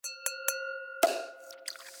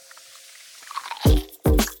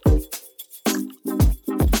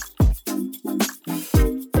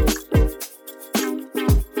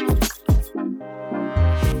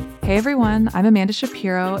Hey everyone, I'm Amanda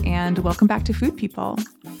Shapiro and welcome back to Food People.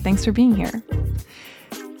 Thanks for being here.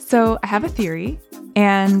 So I have a theory,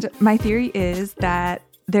 and my theory is that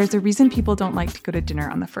there's a reason people don't like to go to dinner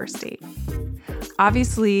on the first date.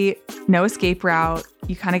 Obviously, no escape route,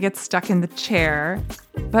 you kind of get stuck in the chair,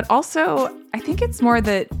 but also I think it's more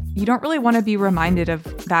that you don't really want to be reminded of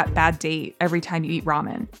that bad date every time you eat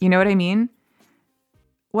ramen. You know what I mean?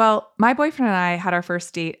 Well, my boyfriend and I had our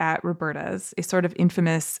first date at Roberta's, a sort of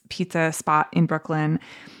infamous pizza spot in Brooklyn.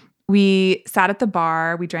 We sat at the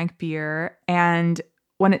bar, we drank beer, and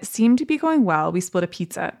when it seemed to be going well, we split a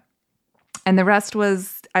pizza. And the rest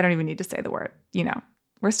was, I don't even need to say the word,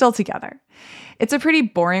 we're still together. It's a pretty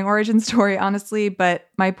boring origin story, honestly, but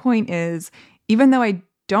my point is, even though I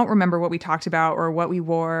don't remember what we talked about or what we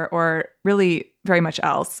wore or really very much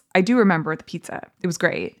else, I do remember the pizza. It was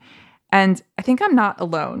great. And I think I'm not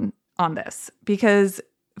alone on this because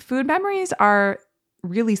food memories are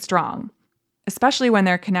really strong, especially when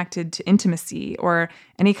they're connected to intimacy or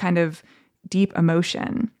any kind of deep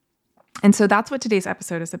emotion. And so that's what today's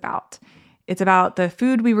episode is about. It's about the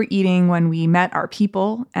food we were eating when we met our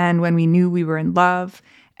people and when we knew we were in love,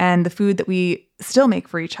 and the food that we still make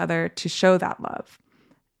for each other to show that love.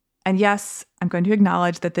 And yes, I'm going to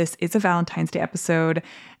acknowledge that this is a Valentine's Day episode,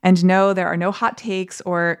 and no, there are no hot takes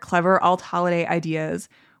or clever alt-holiday ideas.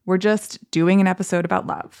 We're just doing an episode about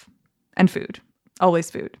love and food,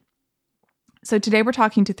 always food. So today we're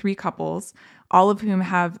talking to three couples, all of whom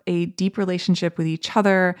have a deep relationship with each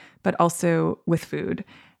other, but also with food.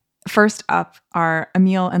 First up are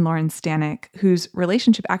Emile and Lauren Stanek, whose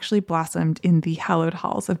relationship actually blossomed in the hallowed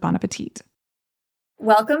halls of Bon Appetit.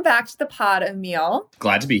 Welcome back to the pod, Emile.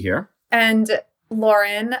 Glad to be here. And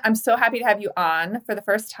Lauren, I'm so happy to have you on for the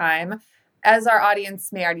first time. As our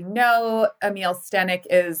audience may already know, Emile Stanek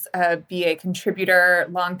is a BA contributor,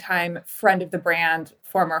 longtime friend of the brand,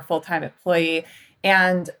 former full-time employee.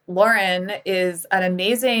 And Lauren is an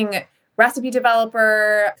amazing recipe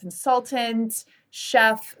developer, consultant,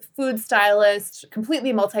 chef, food stylist,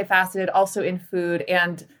 completely multifaceted, also in food,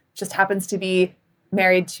 and just happens to be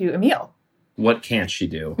married to Emile. What can't she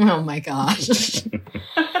do? Oh my gosh.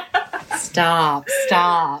 Stop.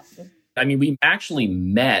 I mean, we actually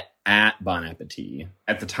met at Bon Appetit.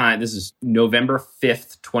 At the time, this is November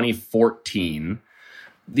 5th, 2014.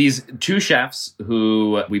 These two chefs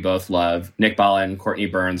who we both love, Nick Bala and Courtney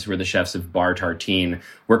Burns, who are the chefs of Bar Tartine,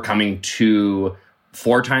 were coming to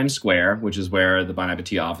 4 Times Square, which is where the Bon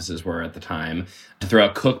Appetit offices were at the time, to throw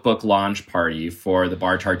a cookbook launch party for the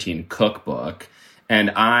Bar Tartine cookbook.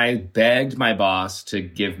 And I begged my boss to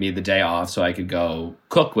give me the day off so I could go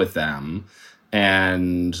cook with them.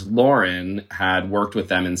 And Lauren had worked with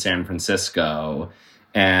them in San Francisco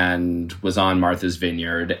and was on Martha's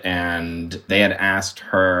Vineyard. And they had asked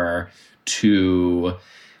her to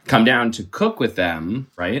come down to cook with them,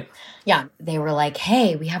 right? Yeah, they were like,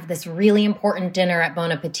 hey, we have this really important dinner at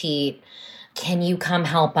Bon Appetit. Can you come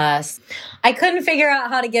help us? I couldn't figure out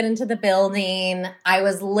how to get into the building. I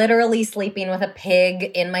was literally sleeping with a pig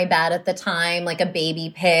in my bed at the time, like a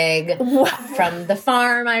baby pig from the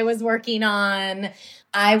farm I was working on.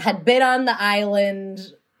 I had been on the island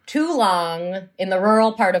too long in the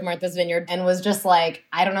rural part of Martha's Vineyard and was just like,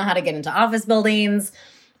 I don't know how to get into office buildings.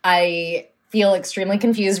 I feel extremely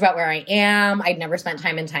confused about where I am. I'd never spent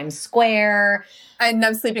time in Times Square. And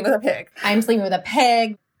I'm sleeping with a pig. I'm sleeping with a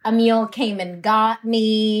pig. Emile came and got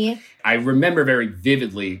me. I remember very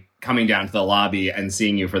vividly coming down to the lobby and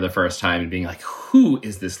seeing you for the first time and being like, who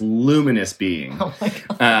is this luminous being? Oh my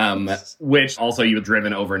God. Which also you had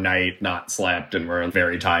driven overnight, not slept, and were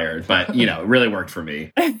very tired. But, it really worked for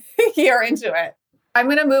me. You're into it. I'm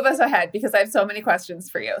going to move us ahead because I have so many questions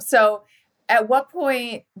for you. So at what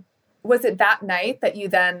point was it that night that you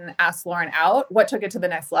then asked Lauren out? What took it to the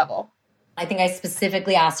next level? I think I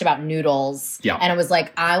specifically asked about noodles. Yeah. And it was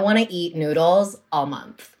like, I want to eat noodles all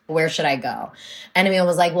month. Where should I go? And Emile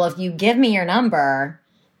was like, well, if you give me your number,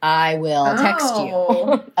 I will text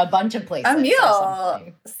you a bunch of places.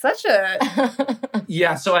 Emile, such a...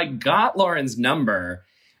 Yeah, so I got Lauren's number,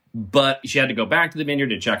 but she had to go back to the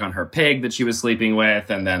vineyard to check on her pig that she was sleeping with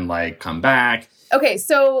and then, come back. Okay,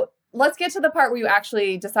 so let's get to the part where you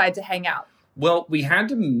actually decide to hang out. Well, we had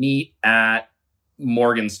to meet at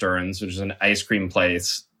Morgenstern's, which is an ice cream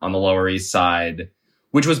place on the Lower East Side,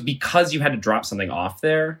 which was because you had to drop something off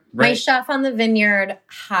there, right? My chef on the vineyard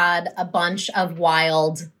had a bunch of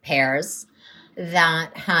wild pears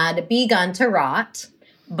that had begun to rot,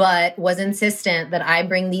 but was insistent that I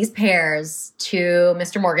bring these pears to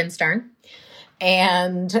Mr. Morgenstern.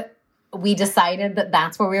 And we decided that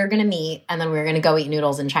that's where we were going to meet, and then we were going to go eat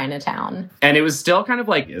noodles in Chinatown. And it was still kind of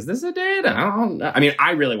like, is this a date? I don't know. I mean,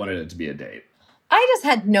 I really wanted it to be a date. I just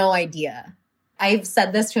had no idea. I've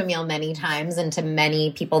said this to Emil many times and to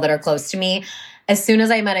many people that are close to me. As soon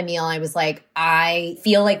as I met Emil, I was like, I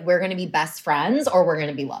feel like we're going to be best friends or we're going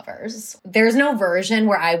to be lovers. There's no version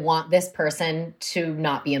where I want this person to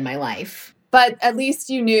not be in my life. But at least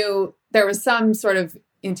you knew there was some sort of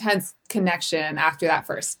intense connection after that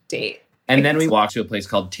first date. And then we walked to a place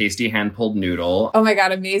called Tasty Hand-Pulled Noodle. Oh my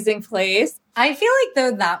God, amazing place. I feel like,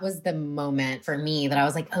 though, that was the moment for me that I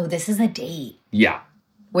was like, oh, this is a date. Yeah.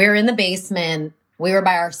 We were in the basement. We were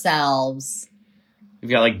by ourselves. We've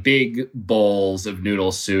got like big bowls of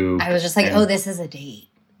noodle soup. I was just like, oh, this is a date.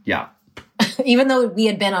 Yeah. Even though we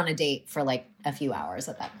had been on a date for like a few hours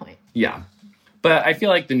at that point. Yeah. But I feel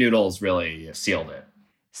like the noodles really sealed it.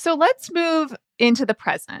 So let's move into the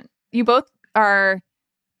present. You both are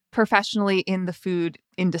professionally in the food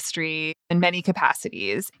industry in many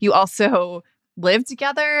capacities. You also live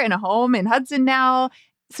together in a home in Hudson now.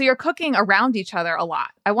 So you're cooking around each other a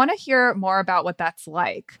lot. I want to hear more about what that's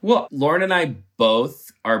like. Well, Lauren and I both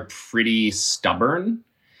are pretty stubborn.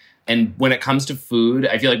 And when it comes to food,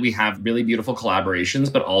 I feel like we have really beautiful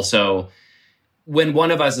collaborations, but also when one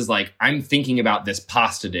of us is like, I'm thinking about this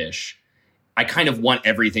pasta dish, I kind of want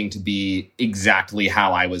everything to be exactly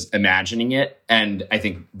how I was imagining it. And I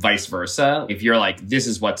think vice versa. If you're like, this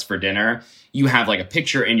is what's for dinner, you have like a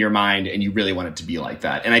picture in your mind and you really want it to be like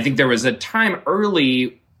that. And I think there was a time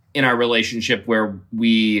early in our relationship where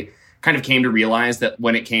we kind of came to realize that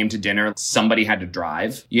when it came to dinner, somebody had to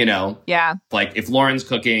drive, you know? Yeah. Like if Lauren's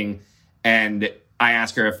cooking and I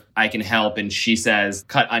ask her if I can help and she says,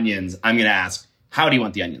 cut onions, I'm going to ask, how do you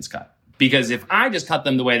want the onions cut? Because if I just cut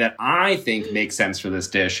them the way that I think makes sense for this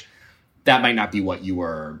dish, that might not be what you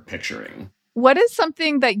were picturing. What is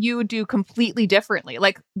something that you do completely differently?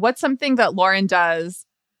 Like, what's something that Lauren does,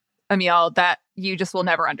 Emil, that you just will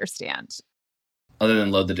never understand? Other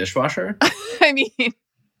than load the dishwasher? I mean,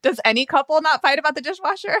 does any couple not fight about the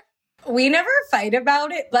dishwasher? We never fight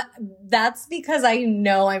about it, but that's because I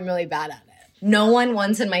know I'm really bad at it. No one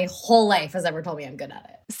once in my whole life has ever told me I'm good at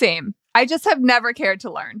it. Same. I just have never cared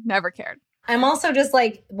to learn. Never cared. I'm also just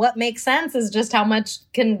like, what makes sense is just how much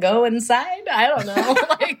can go inside. I don't know.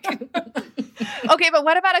 Okay, but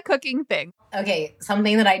what about a cooking thing? Okay,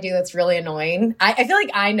 something that I do that's really annoying. I feel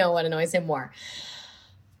like I know what annoys him more.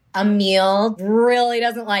 Emil really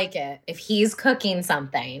doesn't like it if he's cooking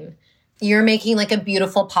something. You're making like a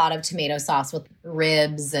beautiful pot of tomato sauce with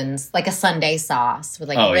ribs and like a Sunday sauce with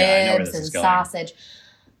like ribs and sausage.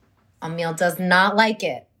 Emil does not like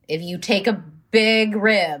it if you take a big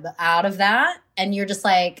rib out of that and you're just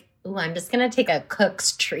like, ooh, I'm just going to take a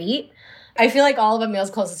cook's treat. I feel like all of Emil's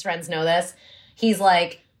closest friends know this. He's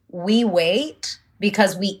like, we wait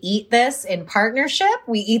because we eat this in partnership.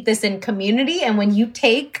 We eat this in community. And when you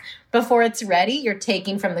take before it's ready, you're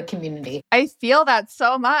taking from the community. I feel that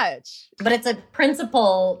so much. But it's a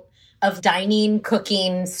principle of dining,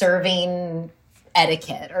 cooking, serving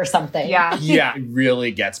etiquette or something. Yeah. Yeah, it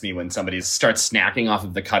really gets me when somebody starts snacking off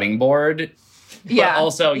of the cutting board. Yeah. But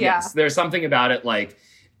also, yes, there's something about it. Like,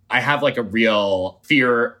 I have like a real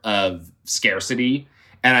fear of scarcity.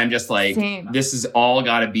 And I'm just like, This is all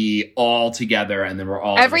got to be all together. And then we're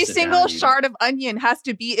all every single shard of onion has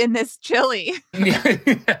to be in this chili.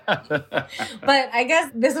 But I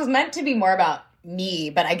guess this was meant to be more about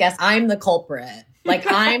me, but I guess I'm the culprit. Like,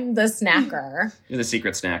 I'm the snacker. You're the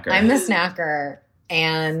secret snacker. I'm the snacker.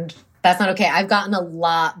 And that's not okay. I've gotten a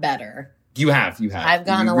lot better. You have. I've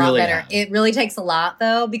gotten a lot better. It really takes a lot,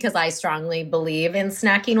 though, because I strongly believe in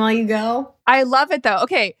snacking while you go. I love it, though.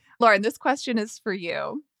 Okay, Lauren, this question is for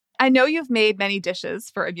you. I know you've made many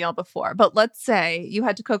dishes for Emil before, but let's say you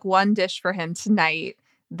had to cook one dish for him tonight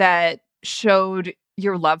that showed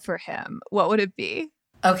your love for him. What would it be?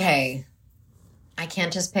 Okay. I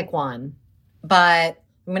can't just pick one, but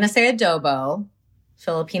I'm going to say adobo,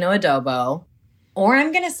 Filipino adobo, or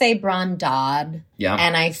I'm going to say brandad. Yeah.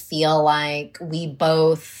 And I feel like we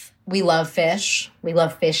love fish. We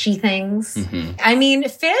love fishy things. Mm-hmm. I mean,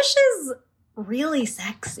 fish is really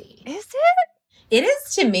sexy. Is it? It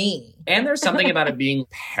is to me. And there's something about it being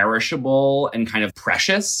perishable and kind of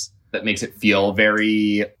precious that makes it feel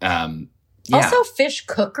very, Also, fish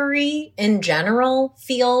cookery in general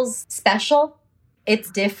feels special.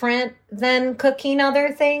 It's different than cooking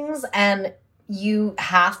other things, and you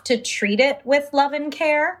have to treat it with love and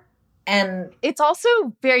care. And it's also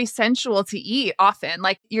very sensual to eat often.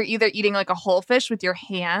 Like, you're either eating like a whole fish with your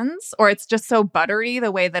hands, or it's just so buttery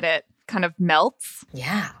the way that it kind of melts.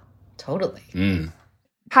 Yeah, totally. Mm.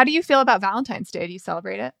 How do you feel about Valentine's Day? Do you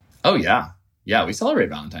celebrate it? Oh, yeah. Yeah, we celebrate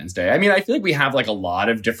Valentine's Day. I mean, I feel like we have like a lot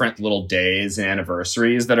of different little days and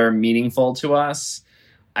anniversaries that are meaningful to us.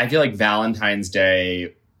 I feel like Valentine's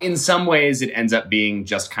Day, in some ways, it ends up being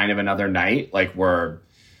just kind of another night. Like we're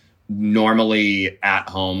normally at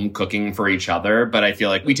home cooking for each other, but I feel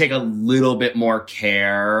like we take a little bit more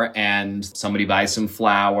care and somebody buys some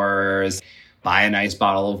flowers, buy a nice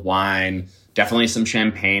bottle of wine. Definitely some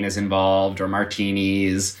champagne is involved or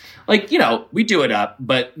martinis. Like, you know, we do it up,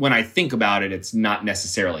 but when I think about it, it's not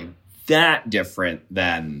necessarily that different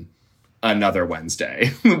than another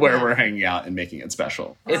Wednesday where we're hanging out and making it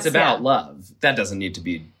special. It's about love. That doesn't need to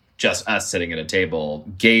be just us sitting at a table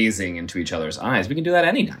gazing into each other's eyes. We can do that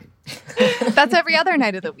any night. That's every other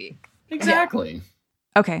night of the week. Exactly. Yeah.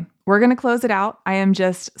 Okay, we're going to close it out. I am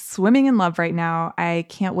just swimming in love right now. I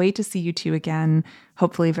can't wait to see you two again,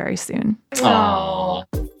 hopefully very soon. Aww.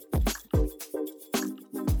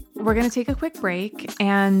 We're going to take a quick break,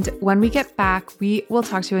 and when we get back, we will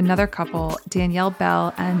talk to another couple, Danielle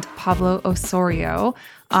Bell and Pablo Osorio,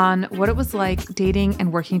 on what it was like dating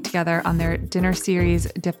and working together on their dinner series,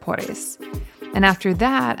 Deportes. And after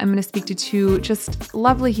that, I'm going to speak to two just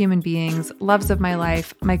lovely human beings, loves of my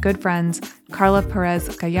life, my good friends, Carla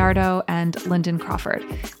Perez Gallardo and Lyndon Crawford.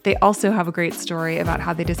 They also have a great story about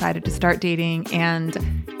how they decided to start dating, and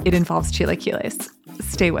it involves chilaquiles.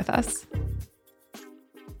 Stay with us.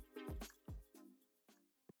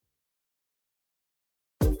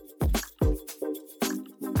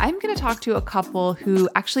 I'm going to talk to a couple who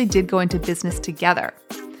actually did go into business together.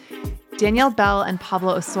 Danielle Bell and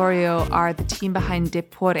Pablo Osorio are the team behind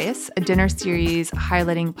Deportes, a dinner series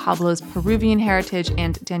highlighting Pablo's Peruvian heritage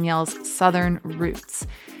and Danielle's Southern roots.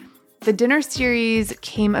 The dinner series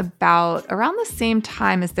came about around the same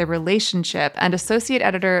time as their relationship, and associate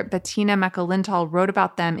editor Bettina McAlintal wrote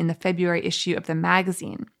about them in the February issue of the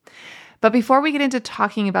magazine. But before we get into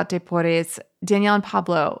talking about Deportes, Danielle and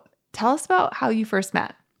Pablo, tell us about how you first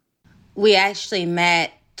met. We actually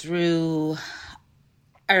met through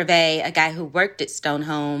Hervé, a guy who worked at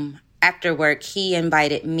Stonehome. After work, he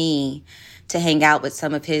invited me to hang out with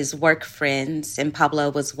some of his work friends, and Pablo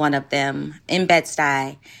was one of them, in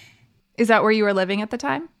Bed-Stuy. Is that where you were living at the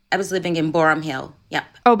time? I was living in Borum Hill, yep.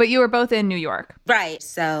 Oh, but you were both in New York. Right,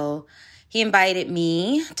 so he invited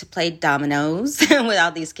me to play dominoes with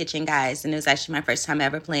all these kitchen guys, and it was actually my first time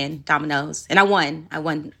ever playing dominoes. And I won,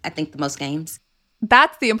 I think, the most games.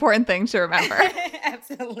 That's the important thing to remember.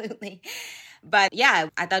 Absolutely. But yeah,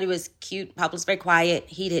 I thought he was cute. Pablo's very quiet.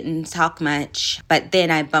 He didn't talk much. But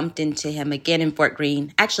then I bumped into him again in Fort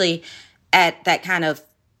Greene, actually at that kind of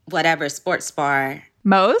whatever sports bar.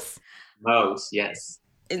 Moe's? Moe's, yes.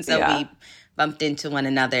 And so we bumped into one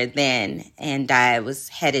another then. And I was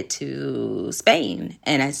headed to Spain.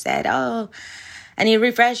 And I said, oh, I need a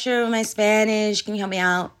refresher of my Spanish. Can you help me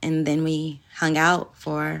out? And then we hung out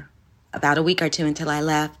for about a week or two until I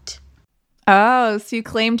left. Oh, so you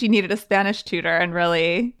claimed you needed a Spanish tutor, and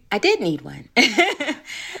really... I did need one.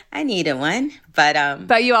 I needed one, but...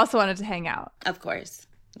 But you also wanted to hang out. Of course,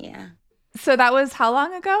 yeah. So that was how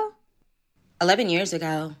long ago? 11 years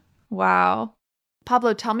ago. Wow.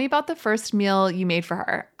 Pablo, tell me about the first meal you made for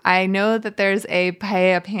her. I know that there's a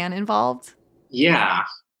paella pan involved. Yeah,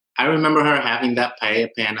 I remember her having that paella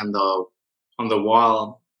pan on the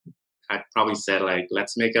wall. I probably said, like,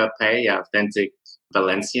 let's make a paella, authentic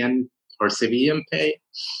Valencian or Sevillan paella.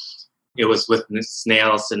 It was with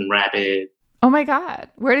snails and rabbit. Oh my God.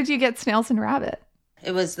 Where did you get snails and rabbit?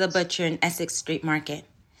 It was the butcher in Essex Street Market.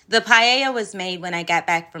 The paella was made when I got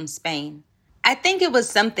back from Spain. I think it was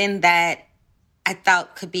something that I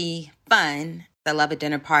thought could be fun. I love a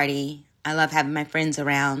dinner party. I love having my friends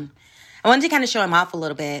around. I wanted to kind of show him off a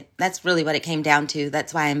little bit. That's really what it came down to.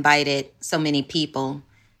 That's why I invited so many people.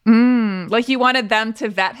 Like you wanted them to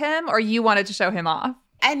vet him, or you wanted to show him off?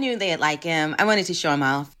 I knew they'd like him. I wanted to show him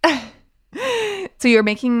off. So you're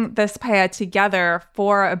making this paella together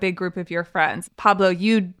for a big group of your friends. Pablo,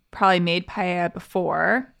 you'd probably made paella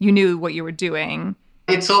before. You knew what you were doing.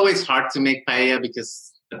 It's always hard to make paella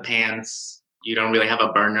because the pans, you don't really have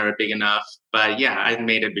a burner big enough. But yeah, I've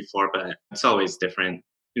made it before, but it's always different.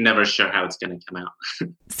 You're never sure how it's going to come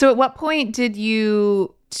out. So at what point did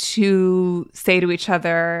you two say to each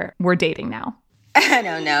other, we're dating now? I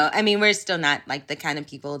don't know. I mean, we're still not like the kind of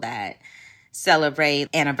people that celebrate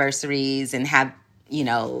anniversaries and have, you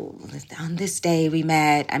know, on this day we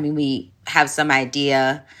met. I mean, we have some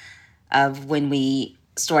idea of when we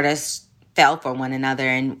sort of fell for one another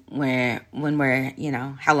and when we're, you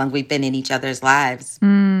know, how long we've been in each other's lives.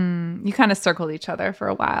 You kind of circled each other for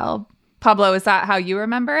a while. Pablo, is that how you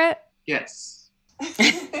remember it? Yes.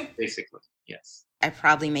 basically, yes. I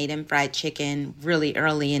probably made him fried chicken really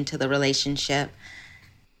early into the relationship,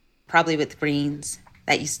 probably with greens.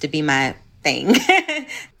 That used to be my thing.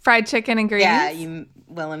 Fried chicken and greens? Yeah, you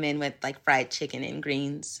will him in with like fried chicken and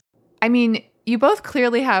greens. I mean, you both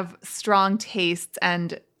clearly have strong tastes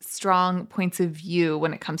and strong points of view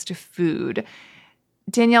when it comes to food.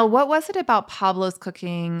 Danielle, what was it about Pablo's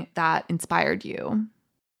cooking that inspired you?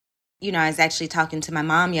 You know, I was actually talking to my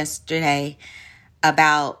mom yesterday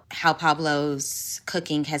about how Pablo's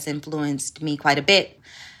cooking has influenced me quite a bit.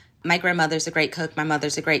 My grandmother's a great cook. My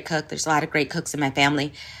mother's a great cook. There's a lot of great cooks in my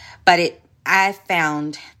family. But I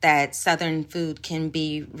found that Southern food can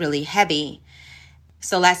be really heavy.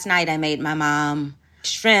 So last night I made my mom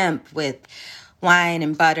shrimp with wine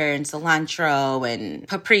and butter and cilantro and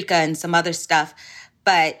paprika and some other stuff.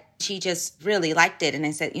 But she just really liked it. And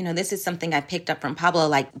I said, you know, this is something I picked up from Pablo,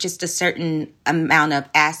 like just a certain amount of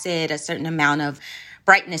acid, a certain amount of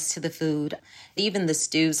brightness to the food. Even the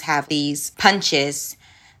stews have these punches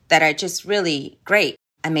that are just really great.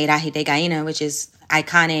 I made ají de gallina, which is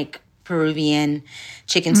iconic Peruvian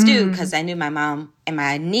chicken stew, because I knew my mom and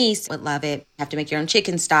my niece would love it. You have to make your own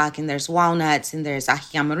chicken stock, and there's walnuts, and there's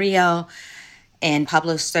ají amarillo. And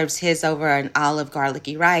Pablo serves his over an olive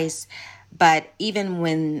garlicky rice. But even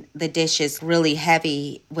when the dish is really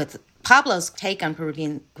heavy, with Pablo's take on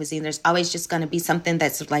Peruvian cuisine, there's always just going to be something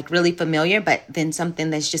that's like really familiar, but then something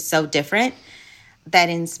that's just so different. That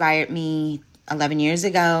inspired me 11 years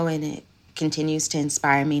ago, and it continues to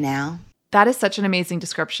inspire me now. That is such an amazing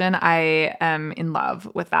description. I am in love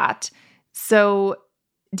with that. So,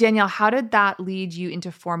 Danielle, how did that lead you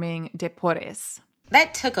into forming Depores?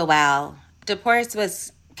 That took a while. Depores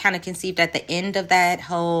was kind of conceived at the end of that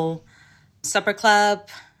whole supper club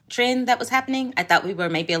trend that was happening. I thought we were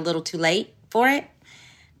maybe a little too late for it,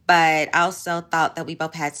 but I also thought that we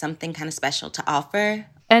both had something kind of special to offer.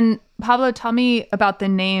 And Pablo, tell me about the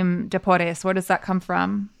name Depores. Where does that come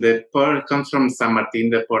from? The Porres comes from San Martin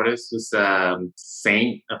de Porres, who's a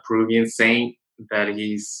saint, a Peruvian saint, that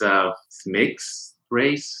he's mixed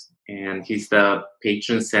race, and he's the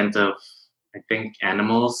patron saint of, I think,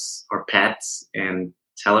 animals or pets and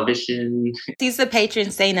television. He's the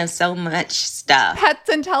patron saint of so much stuff. Pets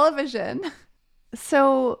and television.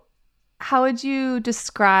 So how would you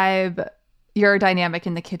describe your dynamic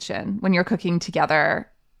in the kitchen when you're cooking together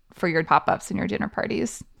for your pop-ups and your dinner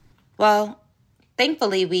parties? Well,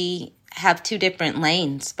 thankfully, we have two different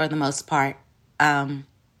lanes for the most part.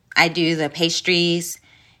 I do the pastries,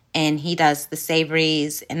 and he does the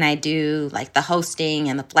savories, and I do like the hosting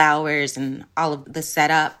and the flowers and all of the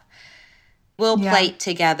setup. We'll plate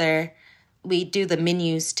together. We do the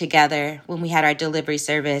menus together. When we had our delivery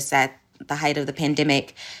service at the height of the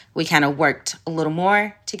pandemic, we kind of worked a little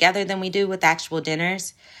more together than we do with actual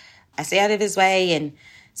dinners. I stay out of his way, and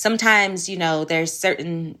sometimes, you know, there's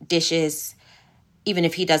certain dishes, even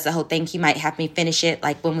if he does the whole thing, he might have me finish it.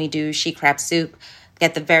 Like when we do she crab soup,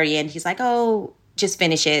 at the very end, he's like, oh, just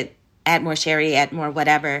finish it, add more sherry, add more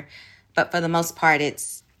whatever. But for the most part,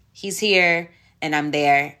 it's he's here and I'm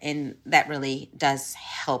there. And that really does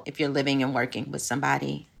help if you're living and working with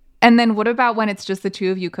somebody. And then what about when it's just the two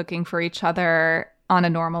of you cooking for each other on a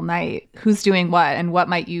normal night? Who's doing what, and what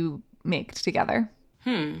might you make together?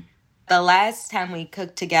 The last time we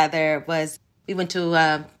cooked together was we went to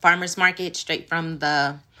a farmer's market straight from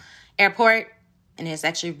the airport. And it's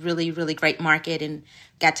actually really, really great market, and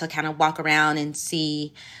got to kind of walk around and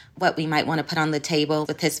see what we might want to put on the table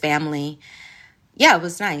with his family. Yeah, it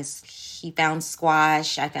was nice. He found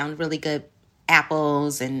squash. I found really good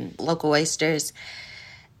apples and local oysters.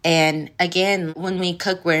 And again, when we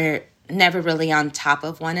cook, we're never really on top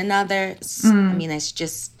of one another. I mean, it's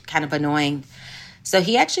just kind of annoying. So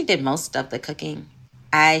he actually did most of the cooking.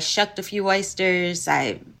 I shucked a few oysters.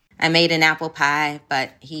 I made an apple pie,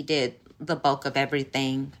 but he did the bulk of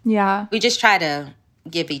everything. Yeah. We just try to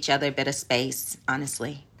give each other a bit of space,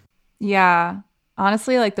 honestly. Yeah.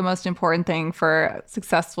 Honestly, like the most important thing for a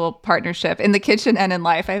successful partnership in the kitchen and in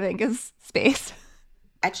life, I think, is space.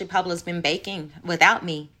 Actually, Pablo's been baking without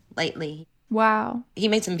me lately. Wow. He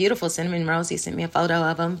made some beautiful cinnamon rolls. He sent me a photo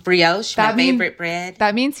of them. Brioche, my favorite bread.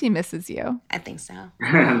 That means he misses you. I think so.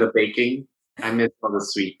 The baking. I miss all the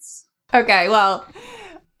sweets. Okay, well,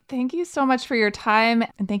 thank you so much for your time,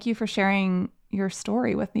 and thank you for sharing your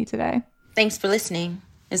story with me today. Thanks for listening.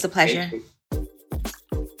 It's a pleasure.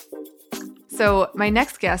 So my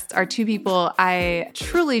next guests are two people I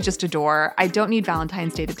truly just adore. I don't need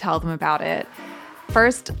Valentine's Day to tell them about it.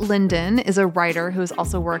 First, Lyndon is a writer who's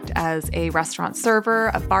also worked as a restaurant server,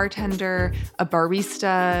 a bartender, a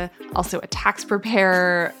barista, also a tax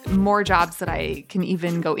preparer, more jobs that I can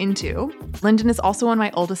even go into. Lyndon is also one of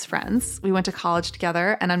my oldest friends. We went to college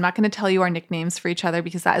together, and I'm not going to tell you our nicknames for each other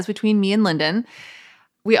because that is between me and Lyndon.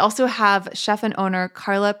 We also have chef and owner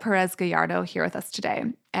Carla Perez Gallardo here with us today.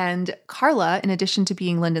 And Carla, in addition to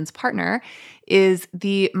being Lyndon's partner, is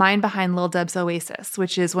the mind behind Lil Deb's Oasis,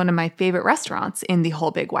 which is one of my favorite restaurants in the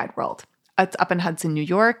whole big wide world. It's up in Hudson, New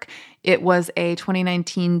York. It was a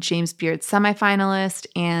 2019 James Beard semifinalist,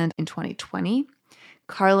 and in 2020.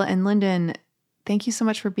 Carla and Lyndon, thank you so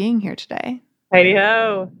much for being here today.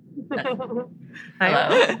 Heidi-ho. Hello.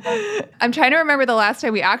 I'm trying to remember the last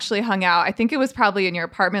time we actually hung out. I think it was probably in your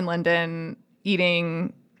apartment, Lyndon,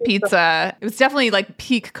 eating pizza. It was definitely like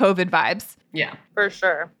peak COVID vibes. Yeah. For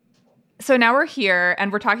sure. So now we're here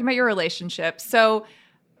and we're talking about your relationship. So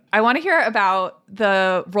I want to hear about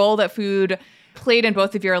the role that food played in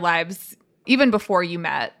both of your lives, even before you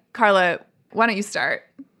met. Carla, why don't you start?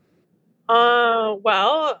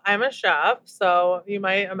 Well, I'm a chef, so you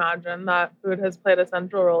might imagine that food has played a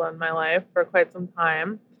central role in my life for quite some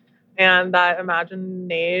time. And that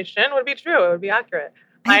imagination would be true. It would be accurate.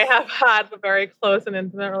 I have had a very close and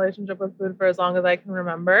intimate relationship with food for as long as I can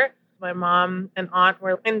remember. My mom and aunt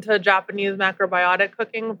were into Japanese macrobiotic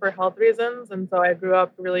cooking for health reasons. And so I grew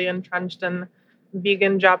up really entrenched in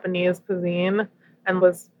vegan Japanese cuisine and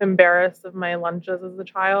was embarrassed of my lunches as a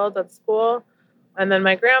child at school. And then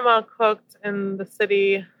my grandma cooked in the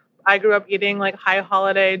city. I grew up eating like high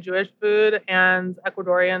holiday Jewish food and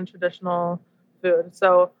Ecuadorian traditional food.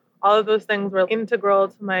 So all of those things were integral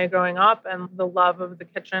to my growing up and the love of the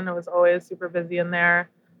kitchen. I was always super busy in there.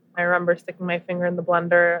 I remember sticking my finger in the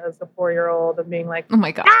blender as a 4-year-old and being like, oh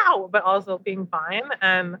my God, ow, but also being fine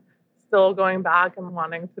and still going back and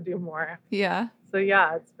wanting to do more. Yeah. So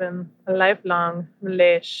yeah, it's been a lifelong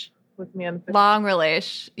relation with me and food. Long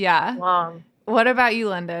relation. Yeah. Long. What about you,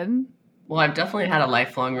 Lyndon? Well, I've definitely had a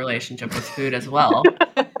lifelong relationship with food as well.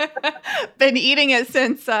 Been eating it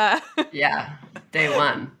since... Yeah, day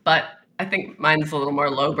one. But I think mine's a little more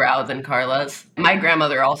lowbrow than Carla's. My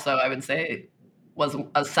grandmother also, I would say, was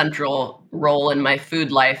a central role in my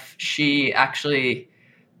food life. She actually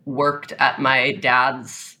worked at my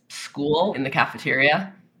dad's school in the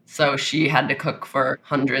cafeteria. So she had to cook for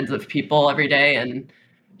hundreds of people every day, and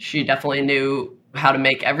she definitely knew how to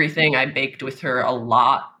make everything. I baked with her a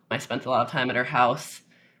lot. I spent a lot of time at her house.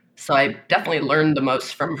 So I definitely learned the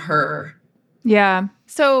most from her. Yeah.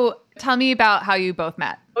 So tell me about how you both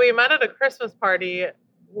met. We met at a Christmas party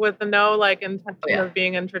with no intention of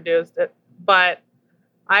being introduced. But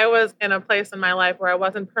I was in a place in my life where I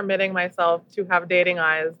wasn't permitting myself to have dating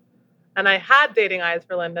eyes. And I had dating eyes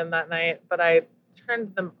for Lyndon that night, but I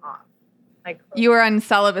turned them off. You were in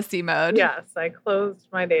celibacy mode. Yes, I closed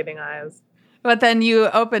my dating eyes. But then you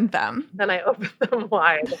opened them. Then I opened them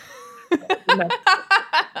wide.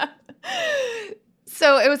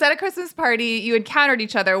 So it was at a Christmas party. You encountered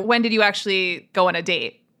each other. When did you actually go on a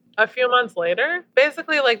date? A few months later.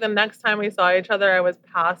 Basically, the next time we saw each other, I was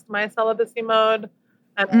past my celibacy mode.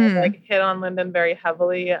 And I hit on Lyndon very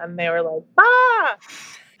heavily. And they were like, bah!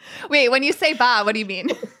 Wait, when you say bah, what do you mean?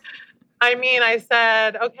 I mean, I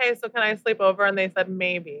said, okay, so can I sleep over? And they said,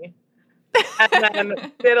 maybe. And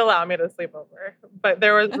then did allow me to sleep over. But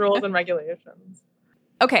there was rules and regulations.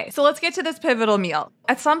 Okay, so let's get to this pivotal meal.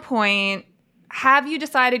 At some point, have you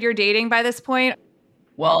decided you're dating by this point?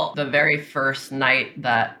 Well, the very first night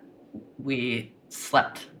that we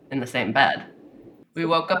slept in the same bed, we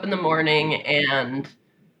woke up in the morning and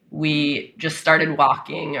we just started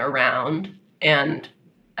walking around. And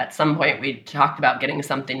at some point, we talked about getting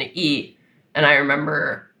something to eat. And I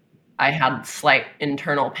remember I had slight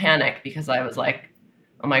internal panic because I was like,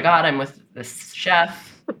 oh my God, I'm with this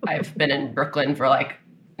chef. I've been in Brooklyn for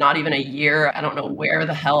not even a year. I don't know where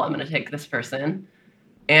the hell I'm going to take this person.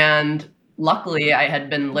 And luckily I had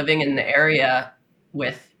been living in the area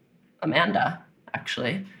with Amanda,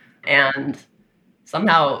 actually, and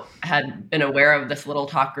somehow had been aware of this little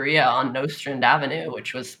taqueria on Nostrand Avenue,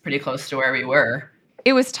 which was pretty close to where we were.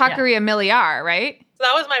 It was Taqueria Milliar, right? So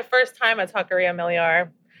that was my first time at Taqueria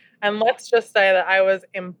Milliar. And let's just say that I was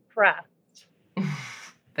impressed.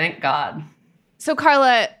 Thank God. So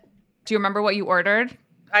Carla, do you remember what you ordered?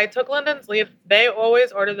 I took Lyndon's lead. They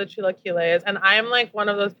always order the chilaquiles. And I'm one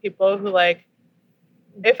of those people who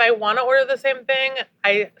if I want to order the same thing,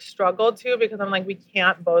 I struggle to because I'm we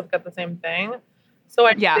can't both get the same thing. So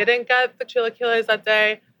I didn't get the chilaquiles that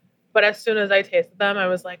day. But as soon as I tasted them, I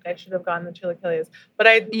was like, I should have gotten the chilaquiles. But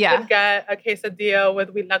I did get a quesadilla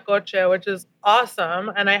with huitlacoche, which is awesome.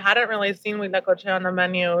 And I hadn't really seen huitlacoche on the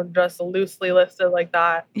menu, just loosely listed like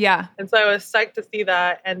that. Yeah. And so I was psyched to see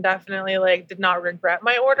that, and definitely like did not regret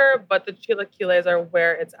my order. But the chilaquiles are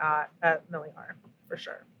where it's at Miliar, for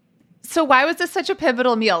sure. So why was this such a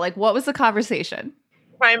pivotal meal? Like, what was the conversation?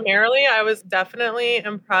 Primarily, I was definitely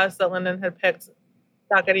impressed that Lyndon had picked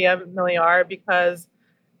Taqueria Miliar because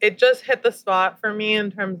it just hit the spot for me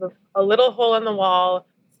in terms of a little hole in the wall,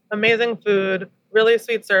 amazing food, really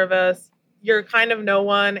sweet service. You're kind of no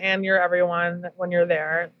one and you're everyone when you're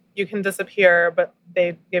there. You can disappear, but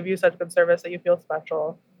they give you such good service that you feel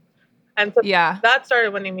special. And so that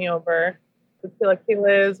started winning me over. The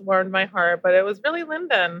chilaquiles warmed my heart, but it was really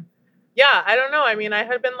Lyndon. Yeah, I don't know. I mean, I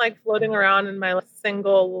had been like floating around in my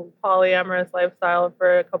single polyamorous lifestyle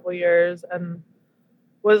for a couple years and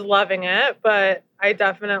was loving it, but I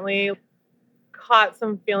definitely caught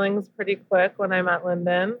some feelings pretty quick when I met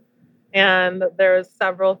Lyndon. And there's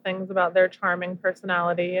several things about their charming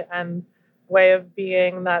personality and way of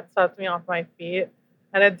being that swept me off my feet.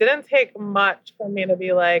 And it didn't take much for me to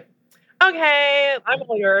be like, okay, I'm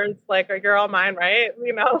all yours. Like, you're all mine, right?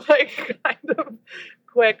 You know, like kind of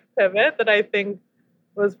quick pivot that I think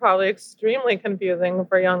was probably extremely confusing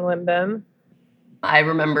for young Lyndon. I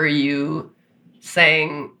remember you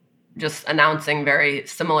saying, just announcing very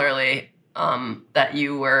similarly, that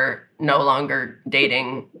you were no longer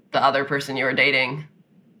dating the other person you were dating.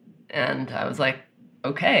 And I was like,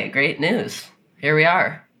 okay, great news. Here we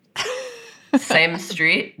are. Same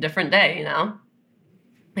street, different day, you know?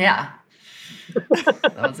 Yeah.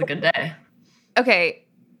 That was a good day. Okay,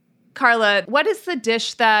 Carla, what is the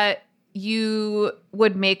dish that you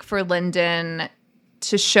would make for Lyndon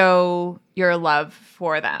to show your love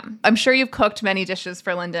for them? I'm sure you've cooked many dishes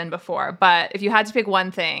for Lyndon before, but if you had to pick one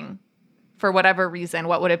thing for whatever reason,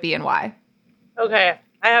 what would it be and why? Okay,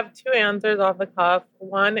 I have two answers off the cuff.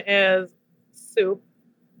 One is soup,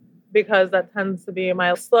 because that tends to be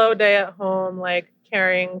my slow day at home, like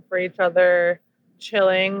caring for each other,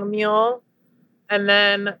 chilling meal. And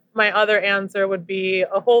then my other answer would be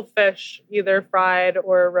a whole fish, either fried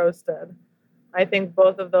or roasted. I think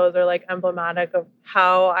both of those are like emblematic of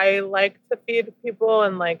how I like to feed people,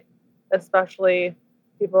 and like especially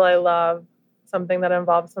people I love, something that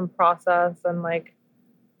involves some process and like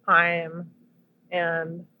time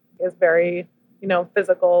and is very, you know,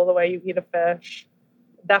 physical, the way you eat a fish.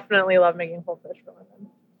 Definitely love making whole fish for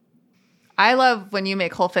women. I love when you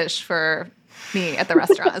make whole fish for me at the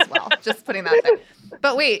restaurant as well. Just putting that there.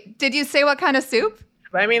 But wait, did you say what kind of soup?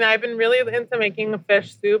 I mean, I've been really into making a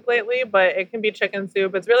fish soup lately, but it can be chicken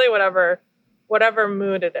soup. It's really whatever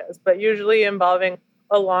mood it is, but usually involving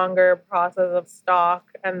a longer process of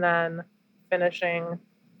stock and then finishing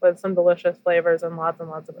with some delicious flavors and lots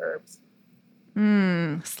of herbs.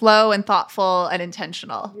 Slow and thoughtful and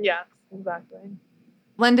intentional. Yes, exactly.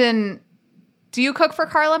 Lyndon, do you cook for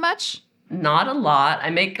Carla much? Not a lot. I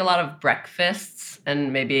make a lot of breakfasts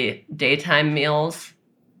and maybe daytime meals.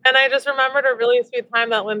 And I just remembered a really sweet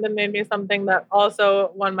time that Lyndon made me something that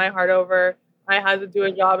also won my heart over. I had to do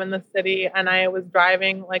a job in the city and I was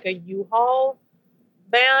driving like a U-Haul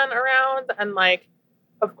van around. And like,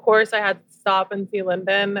 of course I had to stop and see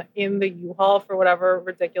Lyndon in the U-Haul for whatever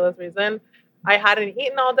ridiculous reason. I hadn't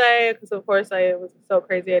eaten all day because of course I was so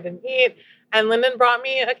crazy I didn't eat. And Lyndon brought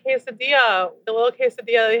me a quesadilla, a little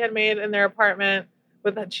quesadilla they had made in their apartment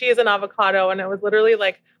with cheese and avocado. And it was literally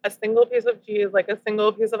like a single piece of cheese, like a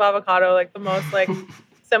single piece of avocado, like the most like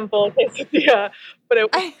simple quesadilla. But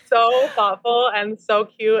it was so thoughtful and so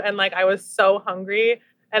cute. And like I was so hungry.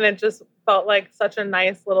 And it just felt like such a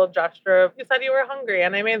nice little gesture of, you said you were hungry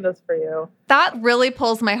and I made this for you. That really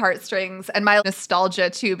pulls my heartstrings and my nostalgia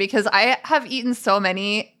too, because I have eaten so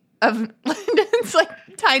many of Lyndon's like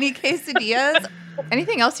tiny quesadillas.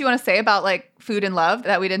 Anything else you want to say about like food and love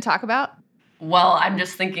that we didn't talk about? Well, I'm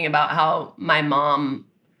just thinking about how my mom,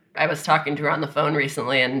 I was talking to her on the phone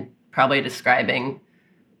recently and probably describing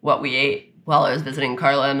what we ate while I was visiting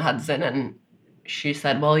Carla and Hudson. And she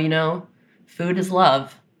said, well, you know, food is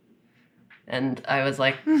love. And I was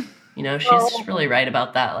like, you know, she's really right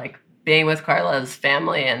about that. Like being with Carla's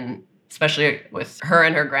family and especially with her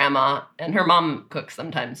and her grandma, and her mom cooks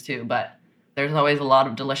sometimes too, but there's always a lot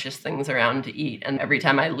of delicious things around to eat. And every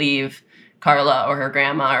time I leave, Carla or her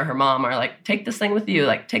grandma or her mom are like, take this thing with you.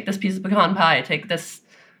 Like, take this piece of pecan pie. Take this.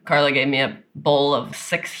 Carla gave me a bowl of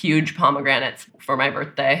 6 huge pomegranates for my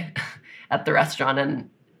birthday at the restaurant. And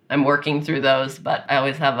I'm working through those, but I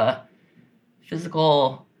always have a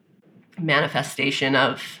physical manifestation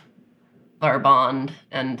of our bond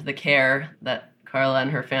and the care that Carla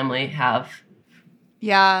and her family have.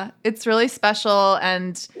 Yeah, it's really special.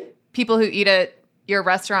 And people who eat at your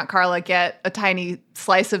restaurant, Carla, get a tiny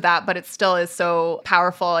slice of that, but it still is so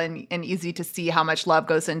powerful and easy to see how much love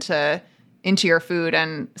goes into your food,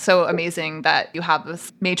 and so amazing that you have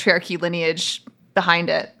this matriarchy lineage behind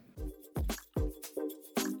it.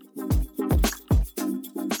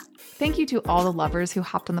 Thank you to all the lovers who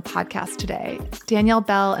hopped on the podcast today. Danielle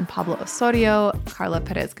Bell and Pablo Osorio, Carla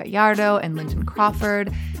Perez Gallardo and Lyndon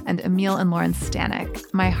Crawford, and Emil and Lauren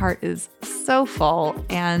Stanek. My heart is so full,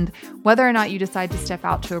 and whether or not you decide to step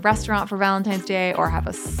out to a restaurant for Valentine's Day or have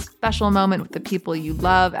a special moment with the people you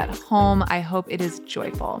love at home, I hope it is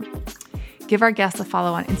joyful. Give our guests a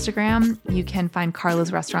follow on Instagram. You can find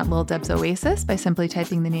Carla's restaurant Lil Deb's Oasis by simply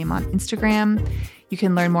typing the name on Instagram. You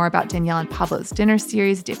can learn more about Danielle and Pablo's dinner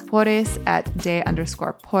series, De Pores, at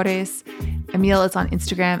de_pores. Emil is on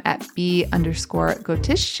Instagram at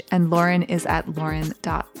b_gotish, and Lauren is at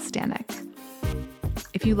lauren.stanek.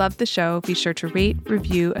 If you loved the show, be sure to rate,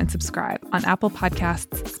 review, and subscribe on Apple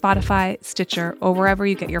Podcasts, Spotify, Stitcher, or wherever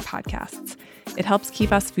you get your podcasts. It helps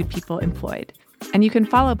keep us food people employed. And you can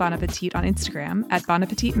follow Bon Appetit on Instagram at Bon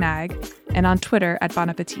Appetit Mag and on Twitter at Bon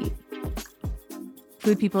Appetit.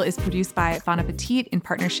 Food People is produced by Bon Appetit in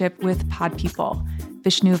partnership with Pod People.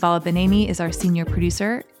 Vishnu Valabaneni is our senior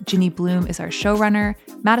producer, Ginny Bloom is our showrunner,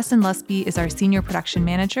 Madison Lusby is our senior production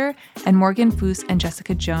manager, and Morgan Foose and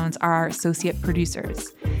Jessica Jones are our associate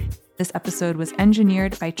producers. This episode was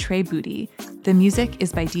engineered by Trey Booty. The music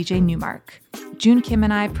is by DJ Newmark. June Kim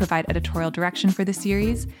and I provide editorial direction for the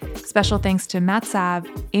series. Special thanks to Matt Saab,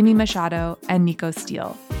 Amy Machado, and Nico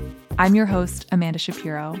Steele. I'm your host, Amanda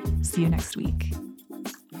Shapiro. See you next week.